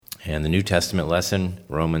And the New Testament lesson,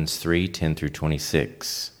 Romans 3:10 through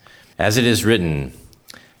 26. As it is written,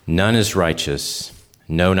 none is righteous,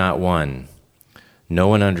 no, not one. No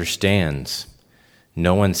one understands.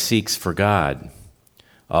 No one seeks for God.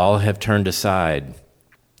 All have turned aside.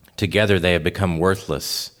 Together they have become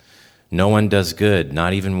worthless. No one does good,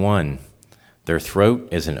 not even one. Their throat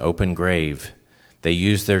is an open grave. They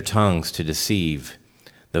use their tongues to deceive.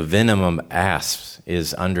 The venom of asps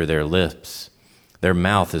is under their lips. Their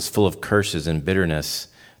mouth is full of curses and bitterness.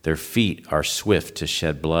 Their feet are swift to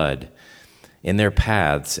shed blood. In their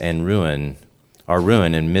paths and ruin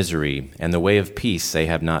and misery, and the way of peace they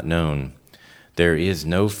have not known. There is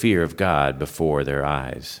no fear of God before their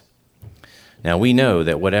eyes. Now we know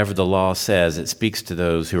that whatever the law says, it speaks to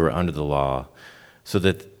those who are under the law, so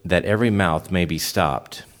that every mouth may be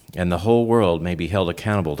stopped, and the whole world may be held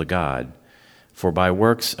accountable to God. For by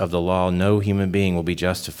works of the law no human being will be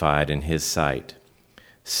justified in his sight,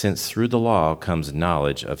 since through the law comes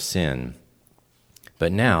knowledge of sin.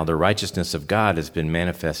 But now the righteousness of God has been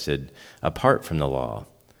manifested apart from the law.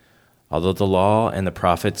 Although the law and the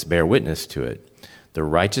prophets bear witness to it, the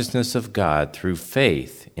righteousness of God through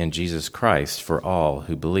faith in Jesus Christ for all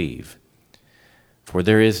who believe. For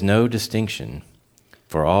there is no distinction,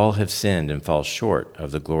 for all have sinned and fall short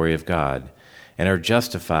of the glory of God, and are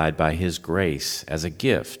justified by his grace as a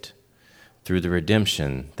gift through the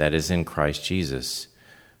redemption that is in Christ Jesus,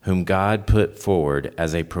 whom God put forward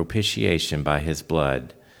as a propitiation by his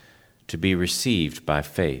blood, to be received by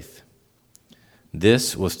faith.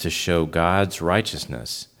 This was to show God's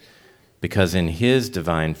righteousness, because in his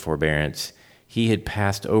divine forbearance he had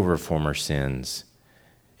passed over former sins.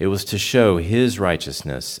 It was to show his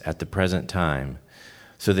righteousness at the present time,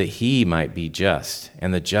 so that he might be just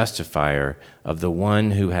and the justifier of the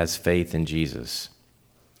one who has faith in Jesus.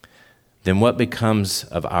 Then what becomes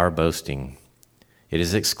of our boasting? It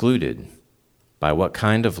is excluded. By what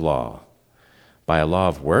kind of law? By a law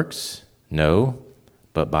of works? No,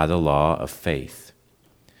 but by the law of faith.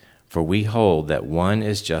 For we hold that one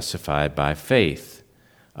is justified by faith,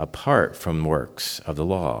 apart from works of the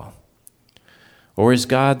law. Or is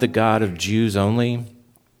God the God of Jews only?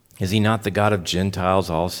 Is he not the God of Gentiles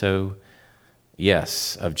also?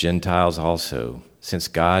 Yes, of Gentiles also, since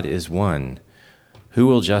God is one. Who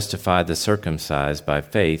will justify the circumcised by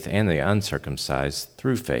faith and the uncircumcised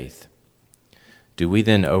through faith? Do we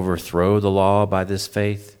then overthrow the law by this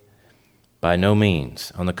faith? By no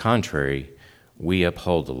means. On the contrary, we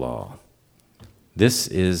uphold the law. This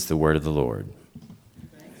is the word of the Lord.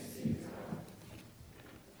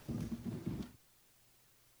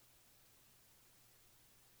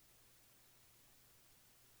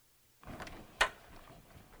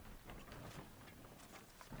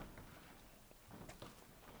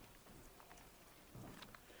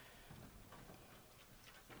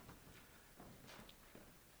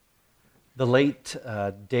 The late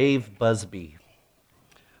Dave Busby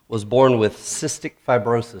was born with cystic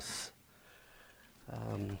fibrosis.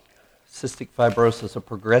 Cystic fibrosis, a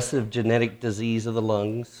progressive genetic disease of the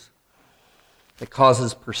lungs that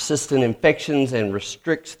causes persistent infections and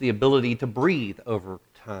restricts the ability to breathe over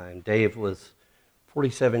time. Dave was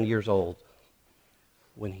 47 years old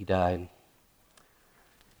when he died.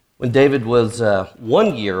 When David was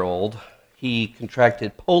 1 year old, he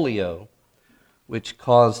contracted polio, which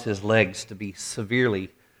caused his legs to be severely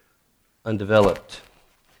undeveloped.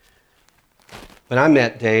 When I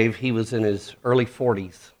met Dave, he was in his early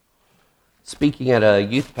 40s, speaking at a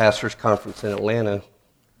youth pastors conference in Atlanta.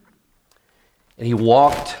 And he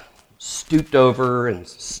walked, stooped over, and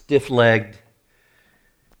stiff-legged.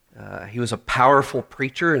 He was a powerful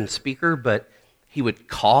preacher and speaker, but he would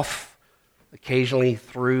cough occasionally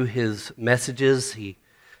through his messages. He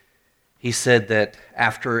said that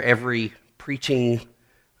after every preaching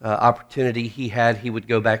opportunity he had, he would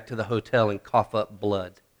go back to the hotel and cough up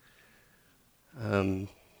blood. When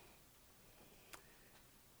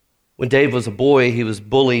Dave was a boy, he was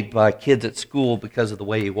bullied by kids at school because of the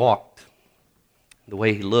way he walked, the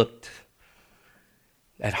way he looked.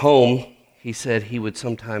 At home, he said he would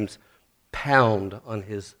sometimes pound on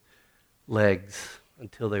his legs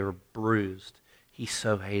until they were bruised. He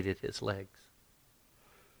so hated his legs.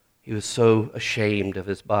 He was so ashamed of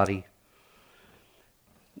his body.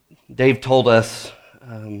 Dave told us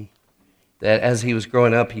that as he was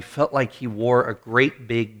growing up, he felt like he wore a great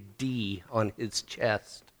big D on his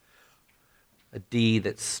chest, a D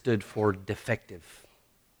that stood for defective.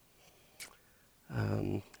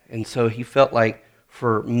 And so he felt like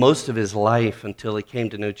for most of his life until he came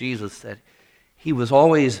to know Jesus that he was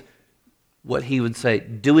always, what he would say,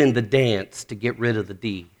 doing the dance to get rid of the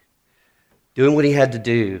D, doing what he had to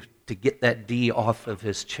do to get that D off of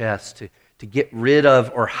his chest, to get rid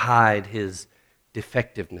of or hide his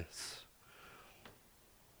defectiveness.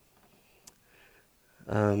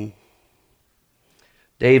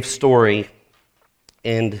 Dave's story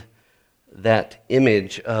and that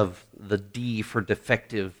image of the D for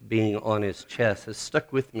defective being on his chest has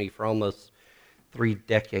stuck with me for almost 3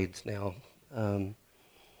 decades now.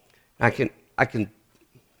 I can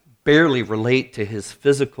barely relate to his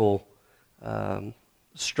physical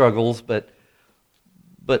struggles, but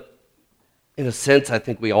in a sense, I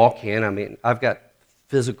think we all can. I mean, I've got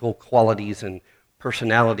physical qualities and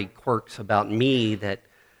personality quirks about me that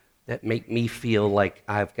make me feel like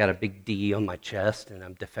I've got a big D on my chest and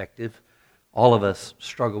I'm defective. All of us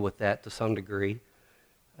struggle with that to some degree.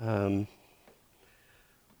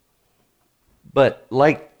 But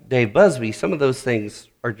like Dave Busby, some of those things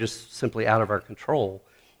are just simply out of our control.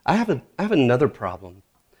 I have another problem.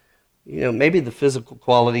 Maybe the physical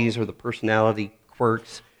qualities or the personality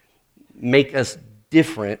quirks make us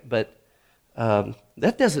different, but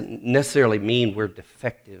that doesn't necessarily mean we're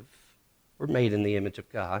defective. We're made in the image of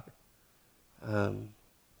God.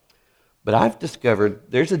 But I've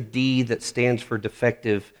discovered there's a D that stands for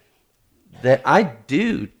defective that I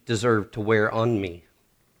do deserve to wear on me,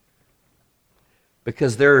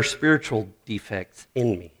 because there are spiritual defects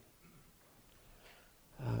in me.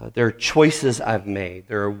 There are choices I've made.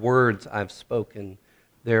 There are words I've spoken.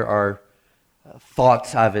 There are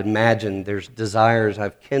thoughts I've imagined. There's desires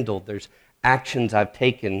I've kindled. There's actions I've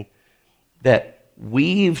taken that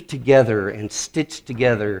weave together and stitch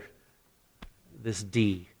together this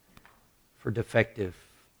D for defective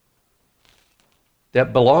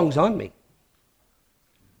that belongs on me.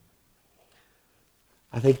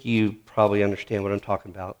 I think you probably understand what I'm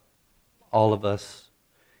talking about. All of us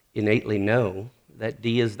innately know that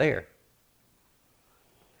D is there.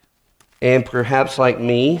 And perhaps like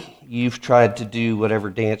me, you've tried to do whatever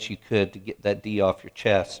dance you could to get that D off your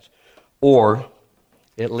chest, or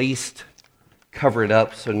at least cover it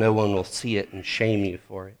up so no one will see it and shame you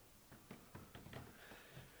for it.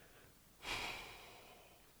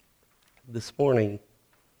 This morning,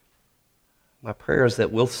 my prayer is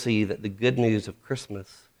that we'll see that the good news of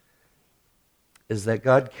Christmas is that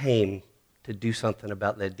God came to do something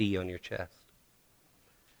about that D on your chest.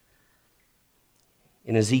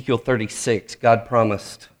 In Ezekiel 36, God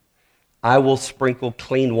promised, I will sprinkle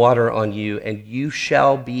clean water on you, and you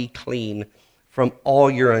shall be clean from all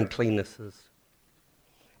your uncleannesses.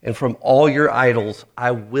 And from all your idols,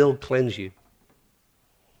 I will cleanse you.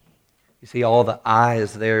 You see all the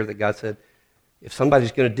I's there that God said, if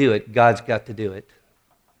somebody's going to do it, God's got to do it.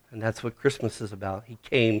 And that's what Christmas is about. He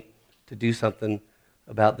came to do something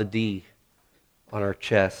about the D on our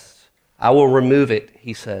chests. I will remove it,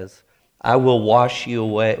 he says. I will wash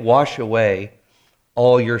away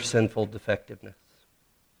all your sinful defectiveness.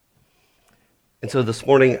 And so this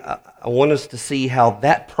morning, I want us to see how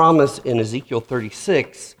that promise in Ezekiel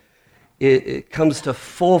 36, it comes to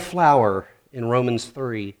full flower in Romans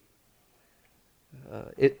 3.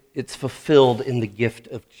 It's fulfilled in the gift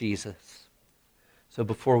of Jesus. So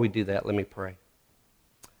before we do that, let me pray.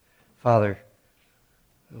 Father,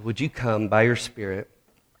 would you come by your Spirit,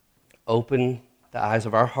 open the eyes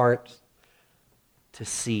of our hearts to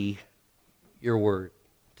see your word,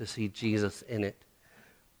 to see Jesus in it.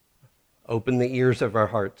 Open the ears of our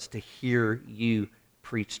hearts to hear you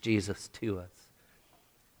preach Jesus to us.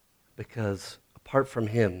 Because apart from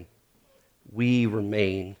him, we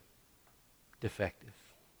remain defective.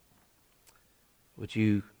 Would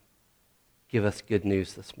you give us good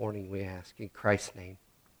news this morning, we ask, in Christ's name.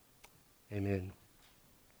 Amen.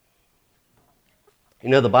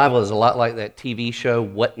 The Bible is a lot like that TV show,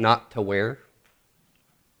 What Not to Wear.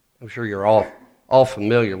 I'm sure you're all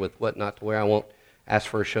familiar with What Not to Wear. I won't ask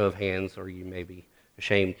for a show of hands, or you may be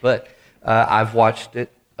ashamed, but I've watched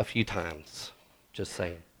it a few times, just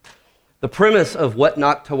saying. The premise of What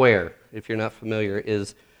Not to Wear, if you're not familiar,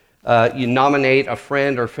 is you nominate a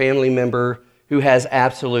friend or family member who has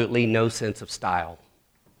absolutely no sense of style,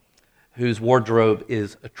 whose wardrobe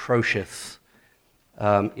is atrocious.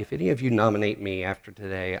 If any of you nominate me after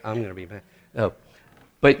today, I'm going to be mad. No.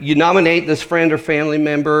 But you nominate this friend or family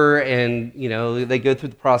member, and they go through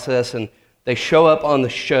the process, and they show up on the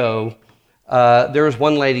show. There was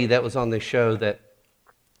one lady that was on the show that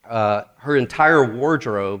her entire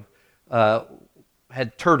wardrobe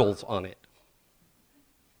had turtles on it.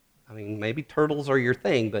 I mean, maybe turtles are your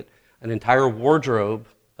thing, but an entire wardrobe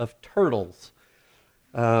of turtles.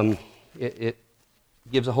 It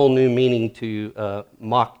gives a whole new meaning to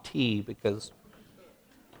mock tea, because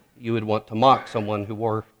you would want to mock someone who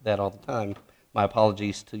wore that all the time. My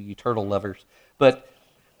apologies to you turtle lovers. But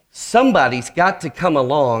somebody's got to come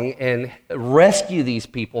along and rescue these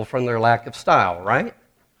people from their lack of style, right?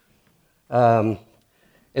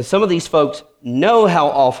 And some of these folks know how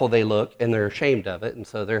awful they look, and they're ashamed of it, and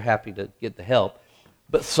so they're happy to get the help.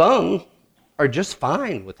 But some are just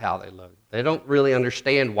fine with how they look. They don't really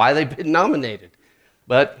understand why they've been nominated.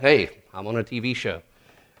 But hey, I'm on a TV show.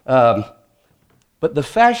 But the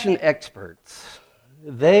fashion experts,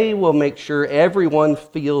 they will make sure everyone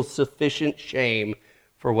feels sufficient shame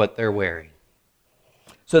for what they're wearing.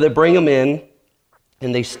 So they bring them in,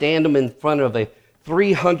 and they stand them in front of a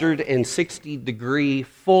 360-degree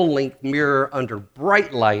full-length mirror under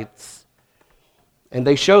bright lights, and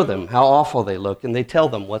they show them how awful they look, and they tell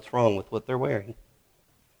them what's wrong with what they're wearing.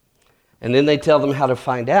 And then they tell them how to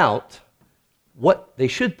find out what they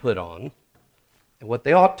should put on and what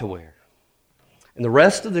they ought to wear. And the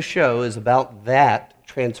rest of the show is about that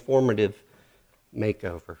transformative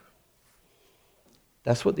makeover.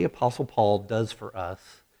 That's what the Apostle Paul does for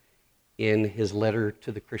us in his letter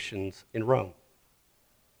to the Christians in Rome.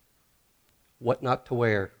 What not to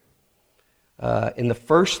wear. In the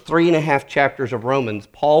first 3.5 chapters of Romans,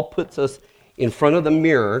 Paul puts us in front of the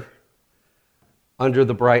mirror under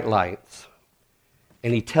the bright lights,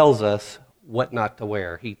 and he tells us what not to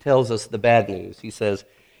wear. He tells us the bad news. He says,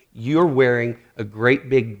 you're wearing a great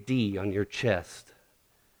big D on your chest.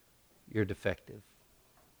 You're defective.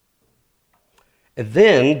 And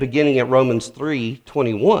then, beginning at Romans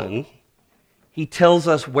 3:21, he tells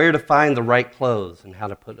us where to find the right clothes and how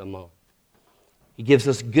to put them on. He gives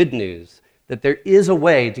us good news that there is a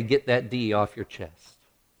way to get that D off your chest.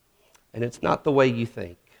 And it's not the way you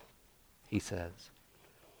think, he says.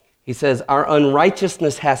 He says our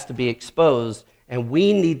unrighteousness has to be exposed, and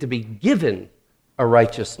we need to be given a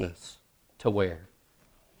righteousness to wear.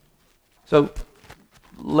 So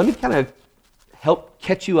let me kind of help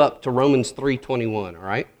catch you up to Romans 3:21, all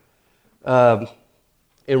right?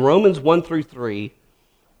 In Romans 1-3,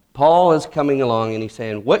 Paul is coming along and he's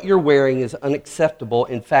saying, what you're wearing is unacceptable.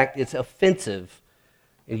 In fact, it's offensive,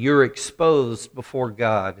 and you're exposed before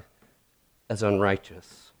God as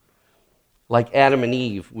unrighteous. Like Adam and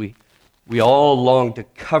Eve, we all long to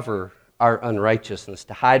cover our unrighteousness,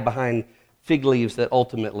 to hide behind fig leaves that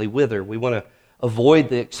ultimately wither. We want to avoid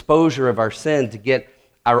the exposure of our sin, to get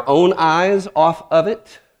our own eyes off of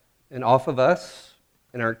it and off of us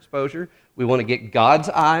in our exposure. We want to get God's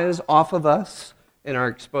eyes off of us in our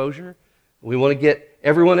exposure. We want to get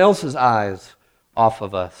everyone else's eyes off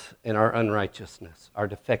of us in our unrighteousness, our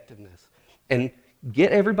defectiveness, and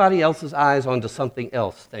get everybody else's eyes onto something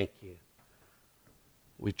else. Thank you.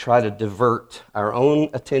 We try to divert our own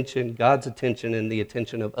attention, God's attention, and the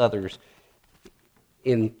attention of others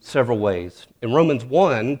in several ways. In Romans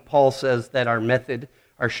 1, Paul says that our method,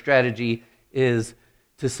 our strategy is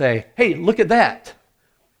to say, hey, look at that.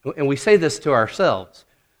 And we say this to ourselves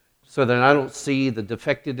so that I don't see the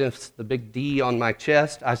defectiveness, the big D on my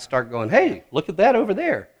chest. I start going, hey, look at that over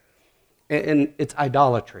there. And it's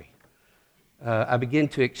idolatry. I begin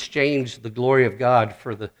to exchange the glory of God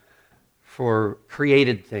for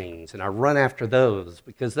created things, and I run after those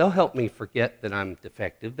because they'll help me forget that I'm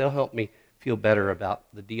defective. They'll help me feel better about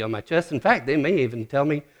the D on my chest. In fact, they may even tell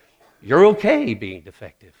me, you're okay being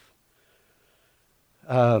defective.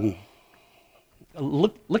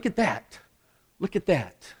 Look at that. Look at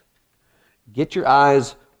that. Get your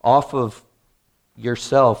eyes off of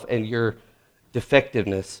yourself and your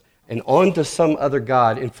defectiveness and onto some other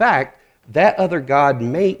God. In fact, that other God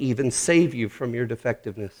may even save you from your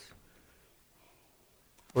defectiveness,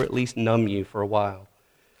 or at least numb you for a while.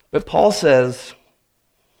 But Paul says,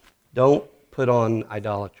 don't put on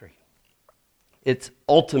idolatry. It's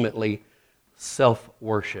ultimately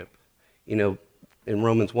self-worship. You know, in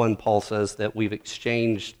Romans 1, Paul says that we've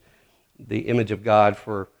exchanged the image of God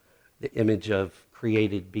for the image of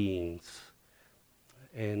created beings.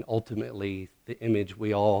 And ultimately, the image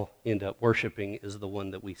we all end up worshiping is the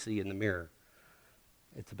one that we see in the mirror.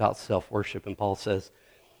 It's about self-worship, and Paul says,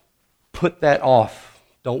 put that off.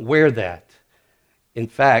 Don't wear that. In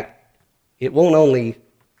fact, it won't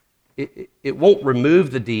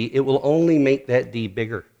remove the D, it will only make that D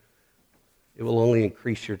bigger. It will only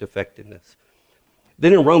increase your defectiveness.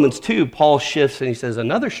 Then in Romans 2, Paul shifts and he says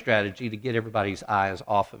another strategy to get everybody's eyes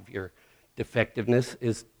off of your defectiveness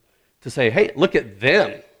is to say, hey, look at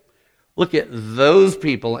them. Look at those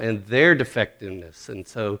people and their defectiveness. And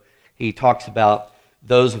so he talks about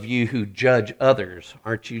those of you who judge others.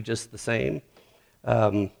 Aren't you just the same?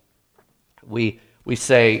 We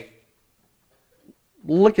say,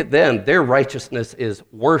 look at them. Their righteousness is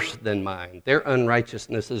worse than mine. Their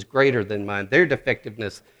unrighteousness is greater than mine. Their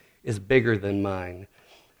defectiveness is bigger than mine.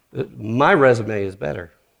 My resume is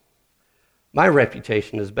better. My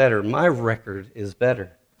reputation is better. My record is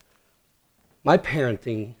better. My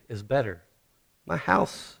parenting is better. My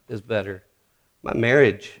house is better. My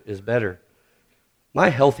marriage is better. My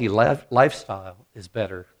healthy lifestyle is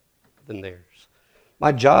better than theirs.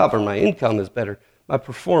 My job or my income is better. My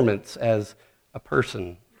performance as a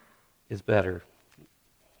person is better.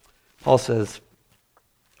 Paul says,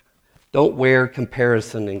 don't wear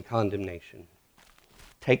comparison and condemnation.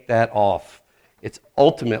 Take that off. It's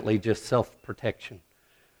ultimately just self-protection.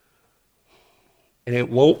 And it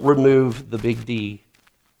won't remove the big D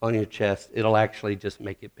on your chest. It'll actually just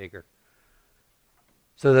make it bigger.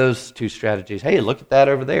 So those two strategies, hey, look at that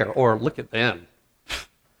over there, or look at them.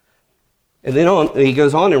 And then he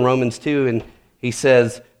goes on in Romans 2, and he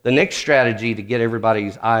says, the next strategy to get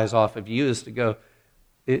everybody's eyes off of you is to go,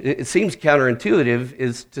 it seems counterintuitive,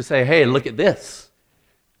 is to say, hey, look at this,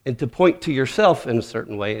 and to point to yourself in a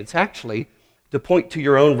certain way. It's actually to point to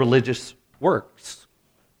your own religious works.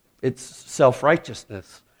 It's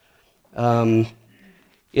self-righteousness.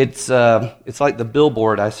 It's like the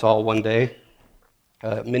billboard I saw one day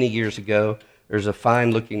many years ago. There's a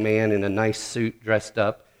fine-looking man in a nice suit dressed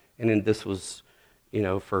up, and then this was,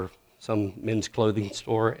 for some men's clothing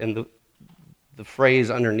store, and the phrase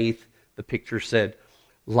underneath the picture said,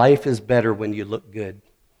 "Life is better when you look good."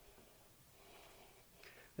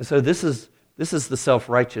 And so this is the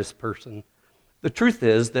self-righteous person. The truth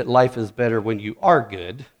is that life is better when you are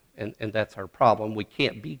good, and that's our problem. We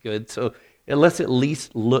can't be good, so let's at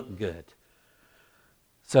least look good.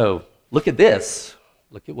 So look at this.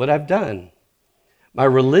 Look at what I've done. My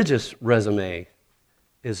religious resume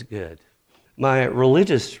is good. My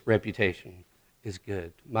religious reputation is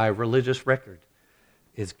good. My religious record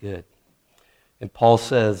is good. And Paul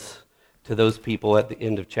says to those people at the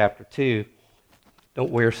end of chapter 2,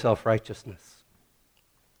 don't wear self-righteousness.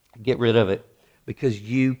 Get rid of it, because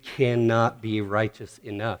you cannot be righteous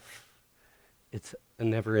enough. It's a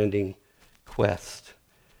never-ending quest.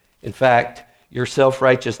 In fact, your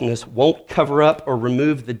self-righteousness won't cover up or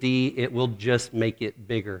remove the D. It will just make it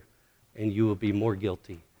bigger, and you will be more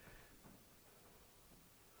guilty.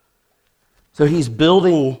 So he's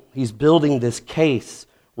building this case,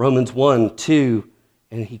 Romans 1, 2,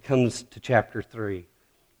 and he comes to chapter 3,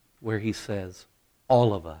 where he says,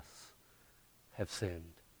 all of us have sinned.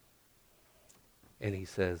 And he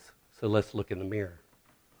says, so let's look in the mirror.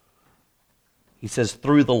 He says,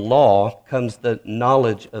 through the law comes the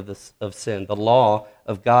knowledge of sin. The law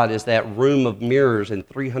of God is that room of mirrors in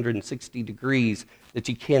 360 degrees that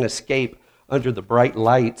you can't escape under the bright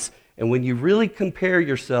lights. And when you really compare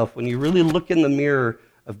yourself, when you really look in the mirror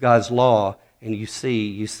of God's law and you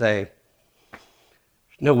say, there's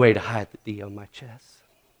no way to hide the D on my chest.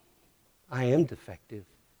 I am defective.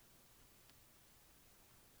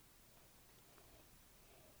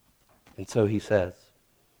 And so he says,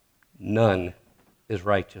 none is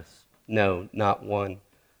righteous. No, not one.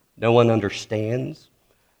 No one understands.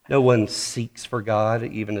 No one seeks for God,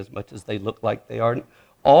 even as much as they look like they are.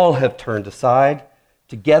 All have turned aside.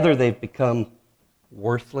 Together they've become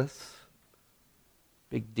worthless.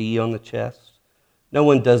 Big D on the chest. No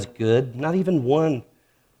one does good, not even one.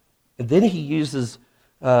 And then he uses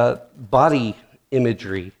body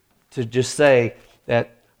imagery to just say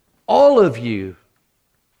that all of you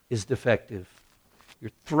is defective.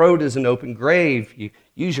 Your throat is an open grave. You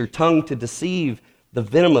use your tongue to deceive. The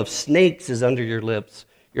venom of snakes is under your lips.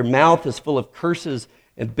 Your mouth is full of curses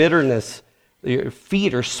and bitterness. Your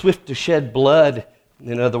feet are swift to shed blood.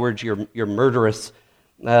 In other words, you're murderous.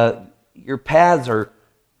 Your paths are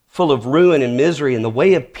full of ruin and misery, and the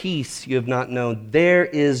way of peace you have not known. There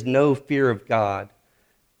is no fear of God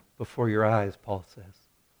before your eyes, Paul says.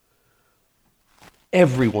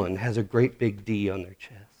 Everyone has a great big D on their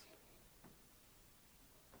chest.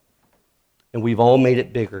 And we've all made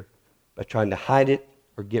it bigger by trying to hide it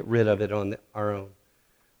or get rid of it on our own,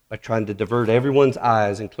 by trying to divert everyone's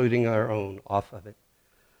eyes, including our own, off of it.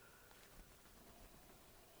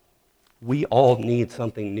 We all need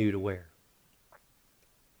something new to wear.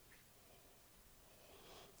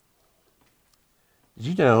 Did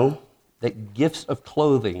you know that gifts of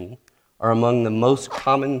clothing are among the most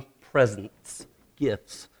common presents,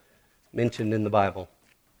 gifts, mentioned in the Bible?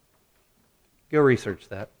 Go research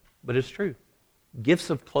that, but it's true. Gifts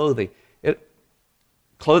of clothing.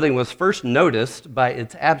 Clothing was first noticed by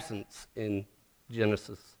its absence in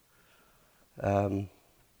Genesis. Adam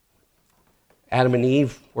and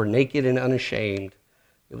Eve were naked and unashamed.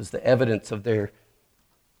 It was the evidence of their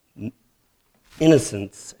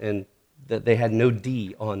innocence and that they had no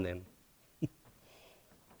D on them.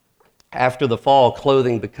 After the fall,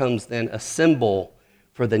 clothing becomes then a symbol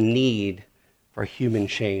for the need for human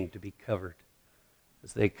shame to be covered.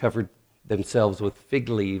 as they covered themselves with fig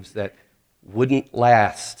leaves that wouldn't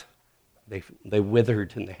last. They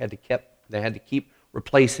withered, and they had to keep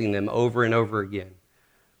replacing them over and over again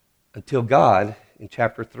until God, in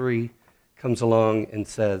chapter 3, comes along and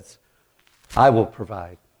says, I will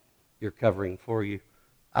provide your covering for you.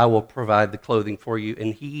 I will provide the clothing for you.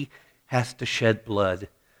 And he has to shed blood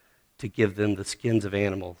to give them the skins of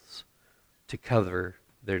animals to cover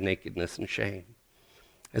their nakedness and shame.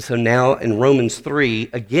 And so now in Romans 3,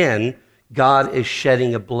 again, God is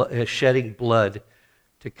shedding blood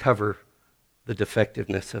to cover the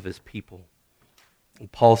defectiveness of his people.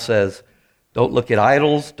 And Paul says, don't look at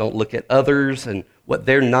idols, don't look at others and what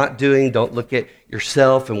they're not doing, don't look at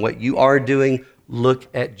yourself and what you are doing, look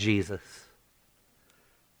at Jesus.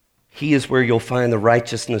 He is where you'll find the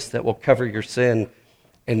righteousness that will cover your sin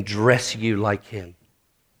and dress you like him.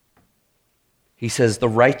 He says the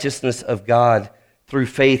righteousness of God through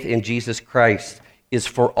faith in Jesus Christ is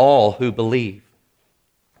for all who believe.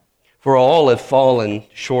 For all have fallen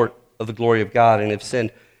short of the glory of God and have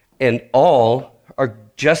sinned, and all are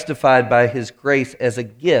justified by his grace as a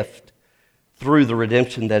gift through the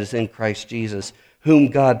redemption that is in Christ Jesus, whom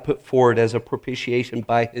God put forward as a propitiation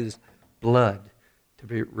by his blood to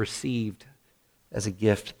be received as a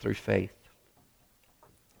gift through faith.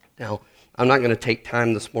 Now, I'm not going to take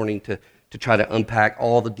time this morning to try to unpack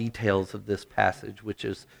all the details of this passage, which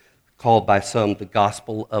is called by some the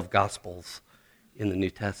Gospel of Gospels in the New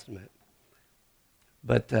Testament.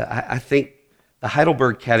 But I think the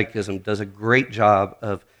Heidelberg Catechism does a great job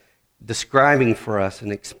of describing for us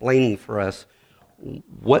and explaining for us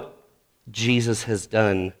what Jesus has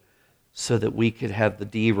done so that we could have the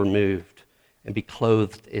D removed and be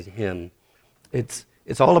clothed in him. It's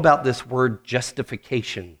all about this word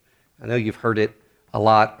justification. I know you've heard it a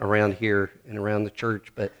lot around here and around the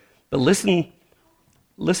church, but listen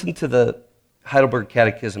to the Heidelberg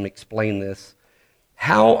Catechism explain this.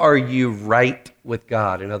 How are you right with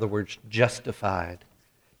God? In other words, justified,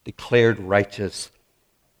 declared righteous.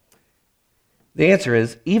 The answer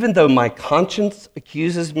is, even though my conscience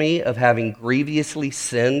accuses me of having grievously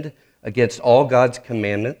sinned against all God's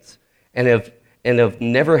commandments and of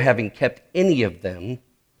never having kept any of them,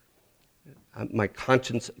 my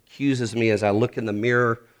conscience accuses me as I look in the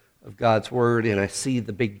mirror of God's word and I see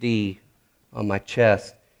the big D on my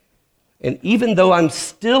chest. And even though I'm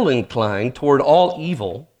still inclined toward all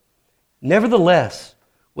evil, nevertheless,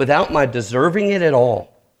 without my deserving it at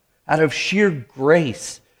all, out of sheer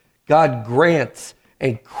grace, God grants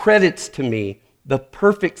and credits to me the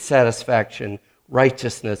perfect satisfaction,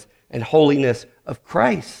 righteousness, and holiness of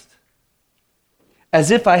Christ,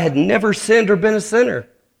 as if I had never sinned or been a sinner,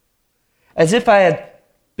 as if I had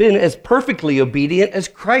been as perfectly obedient as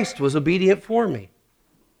Christ was obedient for me.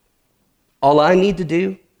 All I need to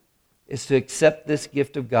do is to accept this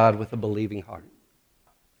gift of God with a believing heart.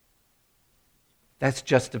 That's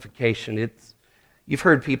justification. You've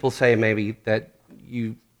heard people say maybe that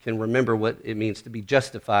you can remember what it means to be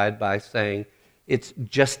justified by saying, it's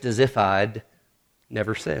just as if I'd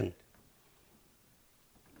never sinned.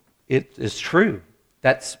 It is true.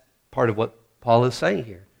 That's part of what Paul is saying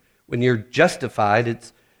here. When you're justified,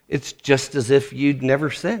 it's just as if you'd never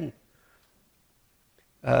sinned.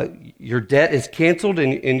 Your debt is canceled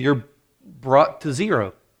and you're brought to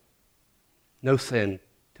zero. No sin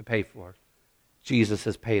to pay for. Jesus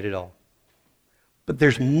has paid it all. But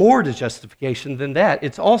there's more to justification than that.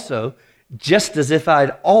 It's also just as if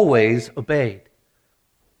I'd always obeyed.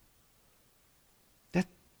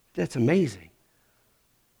 That's amazing.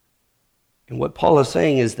 And what Paul is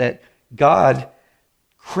saying is that God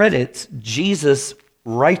credits Jesus'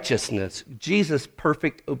 righteousness, Jesus'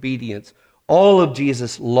 perfect obedience, all of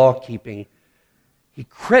Jesus' law-keeping. He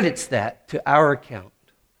credits that to our account,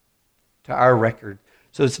 to our record.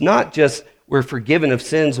 So it's not just we're forgiven of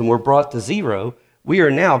sins and we're brought to zero. We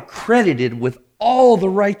are now credited with all the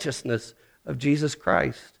righteousness of Jesus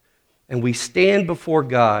Christ. And we stand before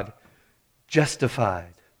God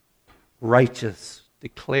justified, righteous,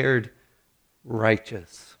 declared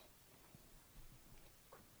righteous.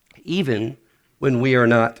 Even when we are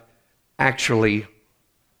not actually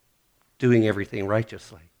doing everything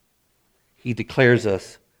righteously. He declares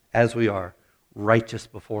us, as we are, righteous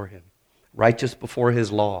before him, righteous before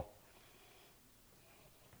his law.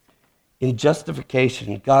 In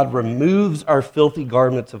justification, God removes our filthy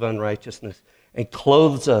garments of unrighteousness and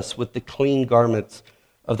clothes us with the clean garments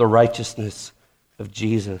of the righteousness of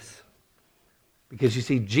Jesus. Because you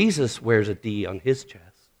see, Jesus wears a D on his chest.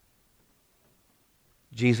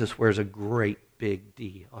 Jesus wears a great big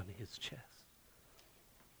D on his chest.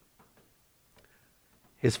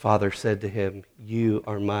 His Father said to him, "You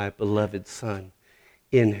are my beloved Son.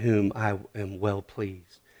 in whom I am well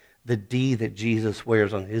pleased. The D that Jesus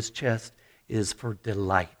wears on his chest is for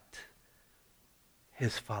delight.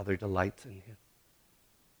 His Father delights in him.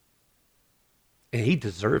 And he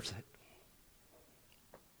deserves it.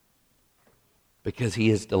 Because he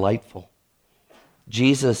is delightful.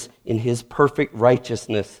 Jesus, in his perfect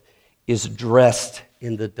righteousness, is dressed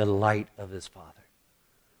in the delight of his Father.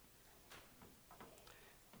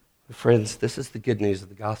 Friends, this is the good news of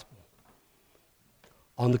the gospel.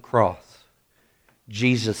 On the cross,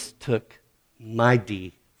 Jesus took my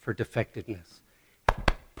D for defectiveness,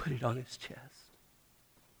 put it on his chest.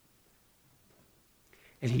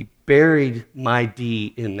 And he buried my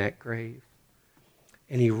D in that grave.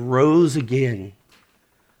 And he rose again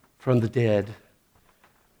from the dead,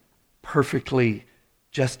 perfectly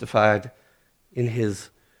justified in his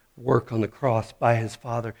work on the cross by his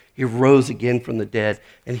Father. He rose again from the dead,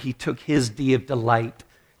 and he took his D of delight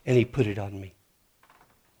and he put it on me.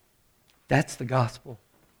 That's the gospel.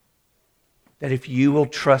 That if you will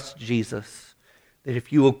trust Jesus, that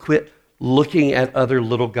if you will quit looking at other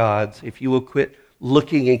little gods, if you will quit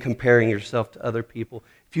looking and comparing yourself to other people,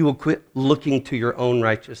 if you will quit looking to your own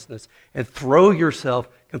righteousness and throw yourself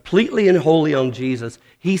completely and wholly on Jesus,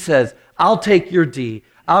 he says, I'll take your D.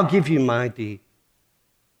 I'll give you my D.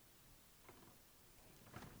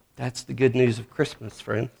 That's the good news of Christmas,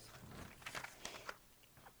 friends.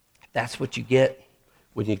 That's what you get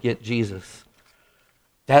when you get Jesus.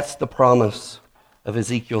 That's the promise of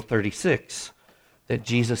Ezekiel 36 that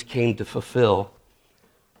Jesus came to fulfill.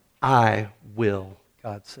 I will,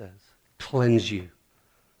 God says, cleanse you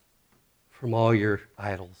from all your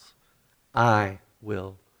idols. I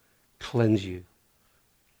will cleanse you,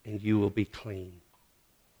 and you will be clean.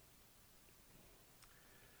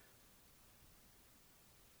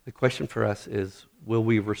 The question for us is, will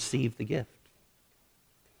we receive the gift?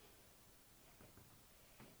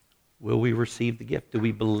 Will we receive the gift? Do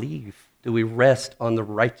we believe? Do we rest on the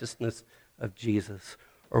righteousness of Jesus?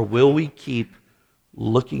 Or will we keep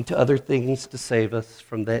looking to other things to save us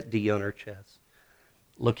from that D on our chest?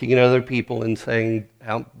 Looking at other people and saying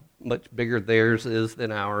how much bigger theirs is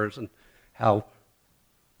than ours and how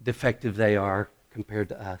defective they are compared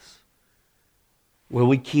to us? Will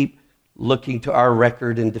we keep looking to our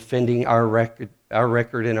record and defending our record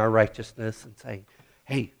and our righteousness and saying,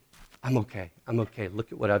 hey, I'm okay,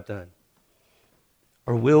 look at what I've done?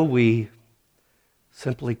 Or will we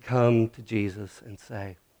simply come to Jesus and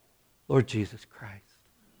say, Lord Jesus Christ,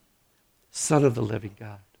 Son of the living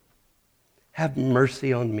God, have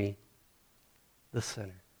mercy on me, the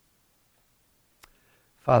sinner.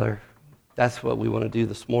 Father, that's what we want to do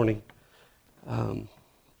this morning.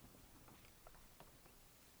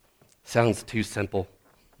 Sounds too simple.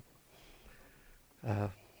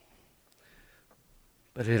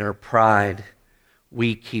 But in our pride,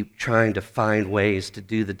 we keep trying to find ways to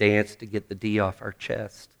do the dance to get the D off our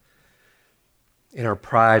chest. In our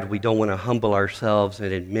pride, we don't want to humble ourselves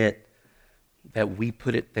and admit that we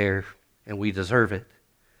put it there and we deserve it.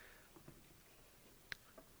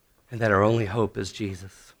 And that our only hope is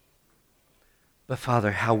Jesus. But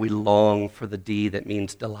Father, how we long for the D that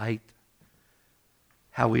means delight.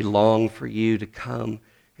 How we long for you to come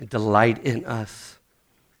and delight in us.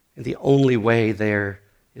 And the only way there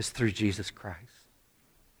is through Jesus Christ.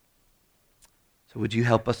 So would you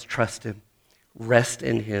help us trust him, rest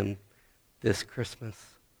in him this Christmas,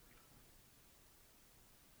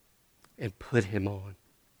 and put him on.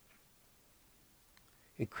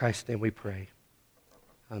 In Christ's name we pray.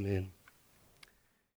 Amen.